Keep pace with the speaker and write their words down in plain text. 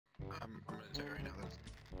I'm gonna tell you right now that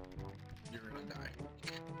you're gonna die.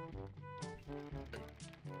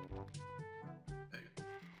 Hey.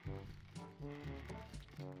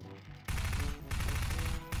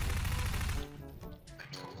 I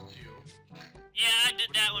told you. Yeah, I did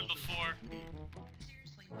that one before.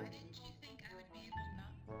 Seriously, why didn't you think I would be able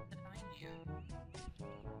not to find you?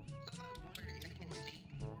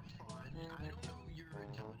 I don't know your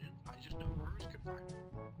intelligence. I just know hers could find me.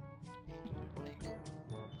 Like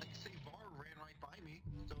Savar ran right by me,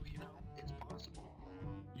 so you know it's possible.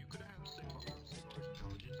 You could have Savar's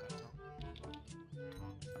intelligence. I don't know.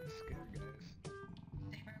 I'm scared, guys.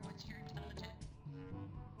 Saber, what's your intelligence?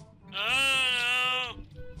 Oh no!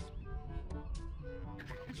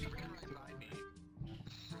 She ran right by me.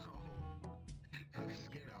 So I'm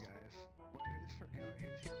scared, guys. Wait,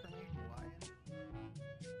 who's here for me? Lion?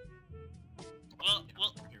 Well,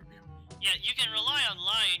 yeah, you can rely on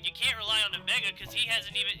Lion. You can't rely on Omega because he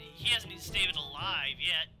hasn't even stayed alive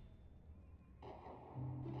yet.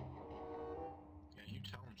 Yeah, you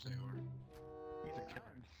tell him, Sayor. He's a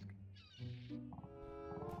killer.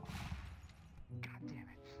 God damn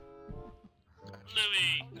it.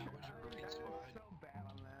 Louis. That was your right squad. So bad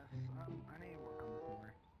on this. I need to work on this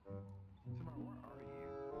more. Savar, where are you?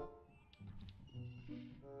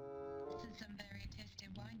 This is some very tasty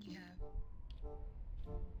wine you have.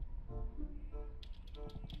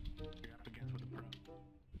 You're up against with a pro.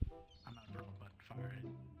 I'm not a pro, but fire it.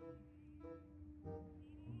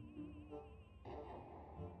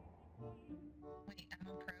 Wait, I'm a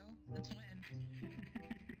pro? Since when?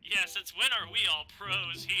 Yeah, since when are we all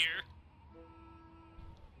pros here?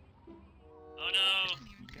 Oh I no! didn't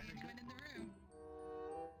even see anyone in the room.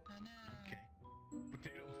 Oh no. Okay.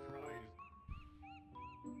 Potatoes fries.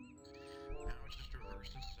 Now it's just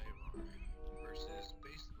reversing Savar versus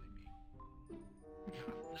basically me.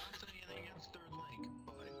 Not saying anything against third link,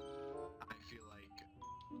 but I feel like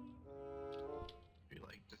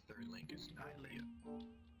the third link is not Leah.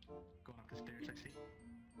 Going up the stairs, I see.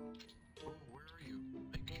 Oh, where are you?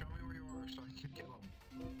 Like, show me where you are so I can kill him.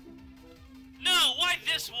 No! Why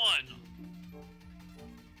this one?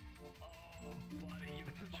 Oh, buddy, you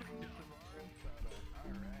took Alright,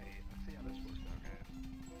 let's see how this works out, guys.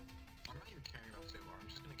 I'm not even caring about Savar, I'm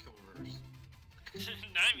just gonna kill reverse.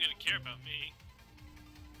 Not even gonna care about me.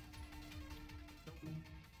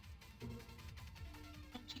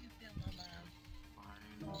 Don't you feel the love?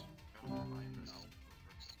 Find this reverse.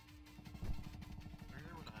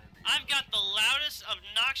 Where would I be? I've got the loudest,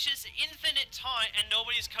 obnoxious, infinite taunt, and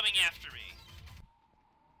nobody's coming after me.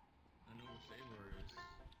 I know what Savar is.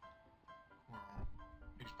 Well,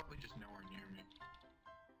 he's probably just nowhere near me.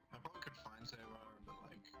 I probably could find Savar, but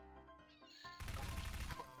like...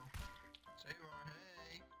 Hello. Savar,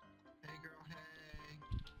 hey! Hey girl, hey!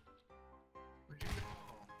 Where'd you go?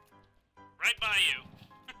 Right by you.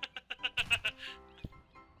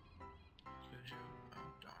 Did you? Oh,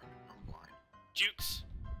 darn, I'm blind. Jukes.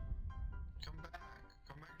 Come back!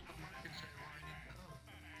 Come back to the mic and say where I need to go.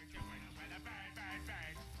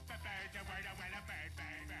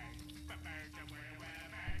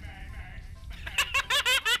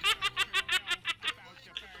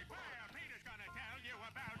 Peter's gonna tell you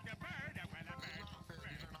about the bird.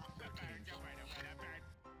 These are not fair games.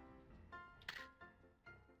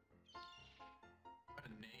 A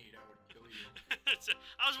nade, I would kill you. So,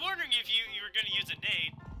 I was wondering if you were gonna use a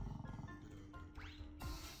nade.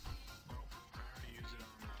 Nope, I already used it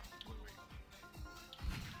on Louis.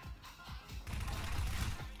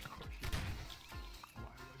 Of course you did.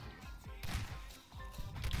 Why would you?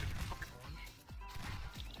 Fucking orange.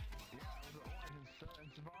 Yeah, it was an orange and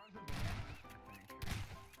Savar's a banana, I think.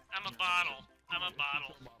 I'm a bottle. I'm a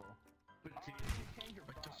bottle. But Oh, team, did you change your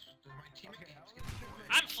like prop? does my teammate Okay, games I get was in the just way?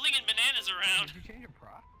 I'm flinging bananas Did around. you change your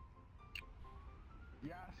prop?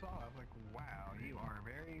 Yeah, I saw. I was like, wow, you are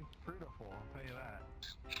very fruitful, I'll tell you that.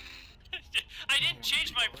 I didn't change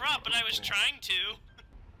my prop, but I was trying to.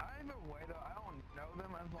 Either way, though, I don't know them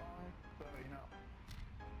as long, so, you know.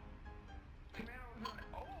 Man, I was like,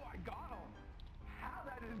 oh, I got him! How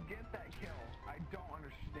did I just get that kill? I don't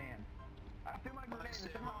understand. I threw my grenade and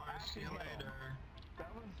somehow I See you actually hit him. later. That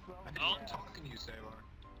was so I Oh. didn't talking to you, Savar.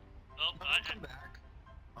 Oh, I'll come back.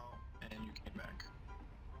 Oh, and you came back.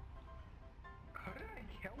 Who did I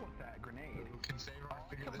kill with that grenade? Can Savar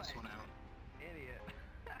figure come this back. one out? Idiot.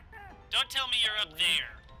 don't tell me you're up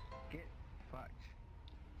there. Get fucked.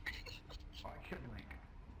 Oh, I killed Link.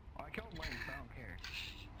 Oh, I killed Link, so I don't care.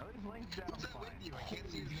 At least Link's down Who's that fine. with you? I can't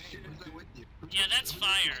see his name. Who's that with you? Yeah, that's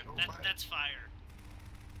fire. Oh, That's fire.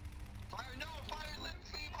 Fire! No! Fire! Let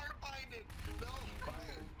Savar find it! No!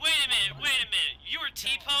 Fire! Wait a minute. You were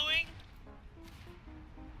T-poing?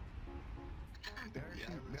 There he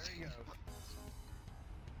goes.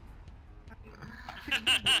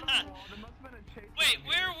 There must have been a chase. Wait,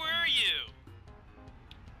 where were you?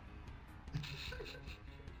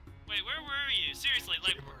 Wait, where were you? Seriously,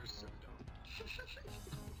 like...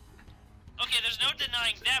 Okay, there's no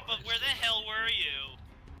denying that, but where the hell were you?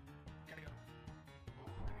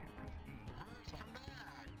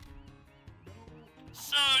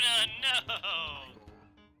 Soda, no!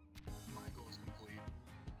 My goal is complete.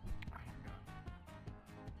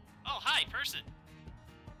 Oh, hi, person.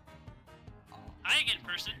 Hi again,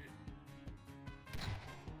 person.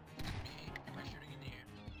 Am I shooting in the air?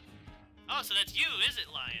 Oh, so that's you, is it,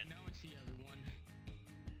 Lion? No, it's the other one.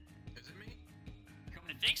 Is it me?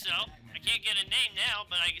 I think so. I can't get a name now,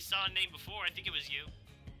 but I saw a name before. I think it was you.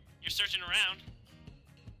 You're searching around.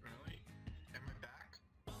 Really? Am I back?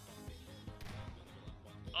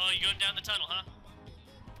 Oh, you're going down the tunnel, huh?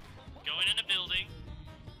 Going in a building.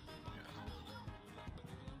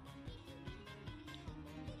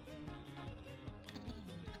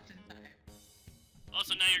 Oh,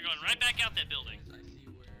 so now you're going right back out that building. I see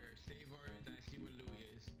where Savor is, and I see where Louis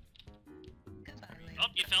is. Oh,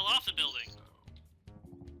 you fell off the building. So,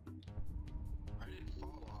 I didn't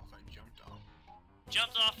fall off, I jumped off.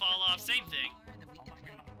 Jumped off, fall off, same thing. I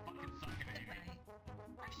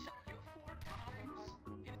shot you 4 times.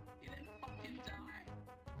 You didn't fucking die.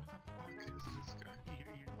 What the fuck is this guy?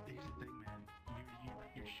 Here's the thing, man.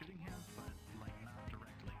 You're shooting him, but like not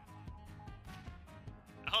directly.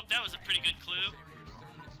 I hope that was a pretty good clue.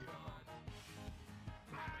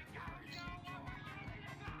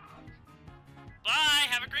 Bye,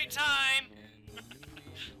 have a great time!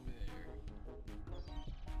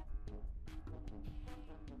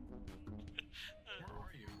 Where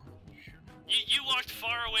are you? You walked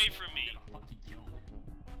far away from me.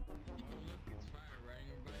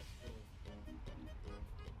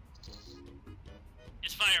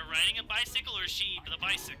 Is Fire riding a bicycle or is she the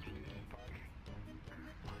bicycle?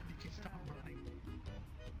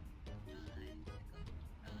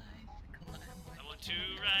 I want to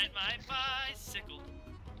ride my bicycle.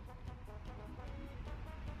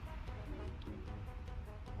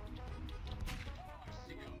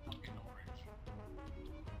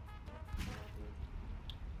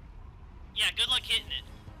 Yeah, good luck hitting it.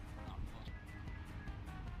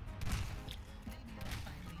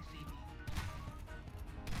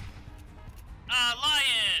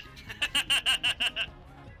 Lion!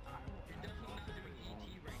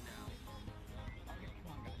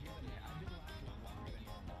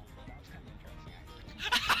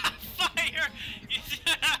 Fire!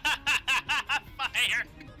 Fire!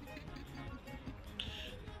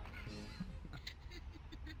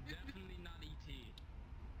 Definitely not ET.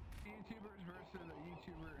 YouTubers versus a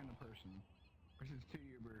YouTuber and a person. Versus two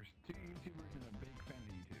YouTubers and a big fan of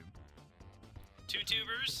YouTube. Two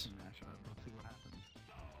tubers? Mashup. Let's see what happens.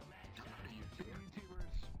 I'm not a Two YouTuber.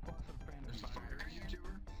 YouTubers plus a fan of Is Fire a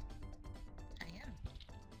YouTuber? I am.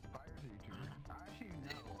 Fire's a YouTuber. I actually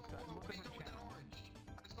know. Whoa, That's what's he's in the her one in channel. orange.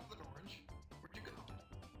 I saw that orange. Where'd you go?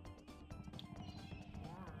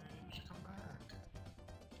 Orange, come back.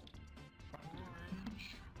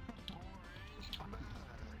 Orange. Orange, come back.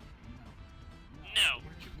 No.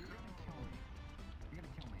 Where'd you go? You're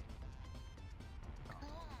gonna kill me. By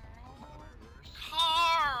the way, reverse.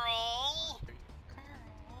 Carl!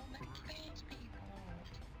 Carl, that kills people.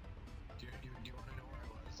 Do you want to know where I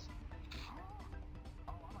was?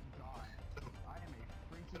 Oh, I'm a god. I am a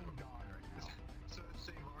freaking god right now. So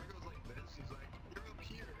Savor goes like this. He's like, you're up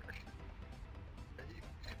here.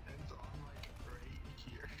 And so I'm like right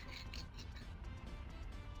here.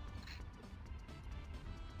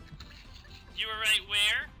 You were right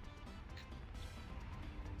where?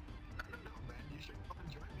 I don't know, man. You should come and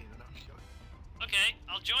join me, then I'll show you. Okay,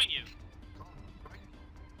 I'll join you. Come, right?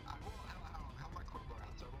 I won't have my crowbar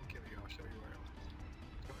out, so I won't kill you. I'll show you where I was.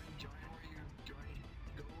 Go ahead and join where you join.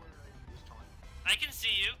 Go where I was telling. I can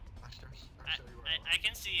see you. I'll show you where I was. I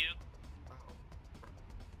can see you. Oh.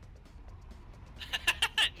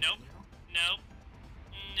 Nope. Nope.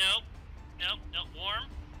 Nope. Nope. Nope. Warm.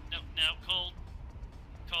 Nope. No. Cold.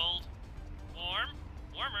 Cold. Warm.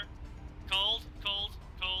 Warmer. Cold. Cold.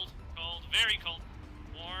 Cold. Cold. Very cold.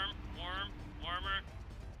 Warm. Warm. Warmer.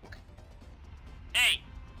 Hey!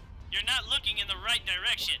 You're not looking in the right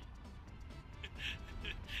direction.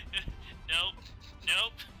 Nope.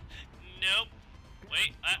 Nope. Nope.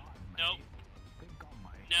 Wait. Nope. Big god,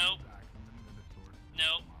 Mike. Nope. Back from the end of the sword.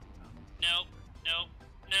 Nope. Nope. Nope.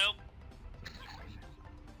 Nope.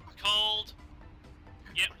 Cold.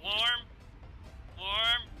 Get warm.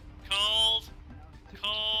 Warm. Cold.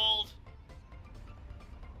 Cold.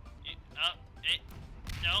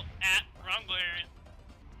 No. Wrong area.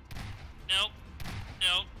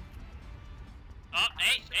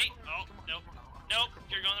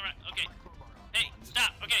 You're going the right. Okay. My crowbar up. Hey, Come on, just-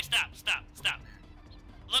 stop. Okay, stop.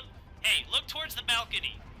 Look. Hey, look towards the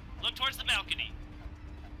balcony. Look towards the balcony.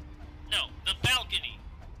 No, the balcony.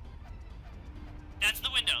 That's the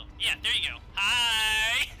window. Yeah, there you go.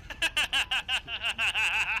 Hi.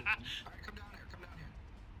 Alright, come down here. Come down here.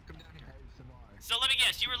 Come down here. Hey, Samar. So let me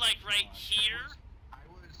guess. You were like right here. I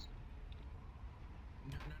was.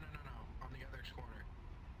 No. On the other corner.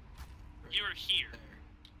 Right You were here. there.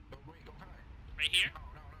 But wait, go high. Right here.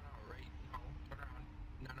 No. Right. No. Turn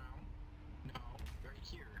around. No. Right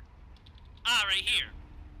here. Ah, right here.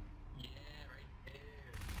 Yeah, right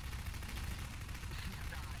there.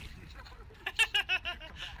 Die. Come back.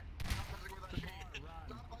 Stop messing with that shit. Run.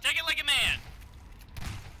 Stop messing- Take it like a man.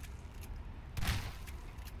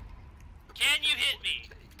 Can you hit me?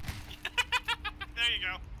 There you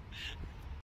go.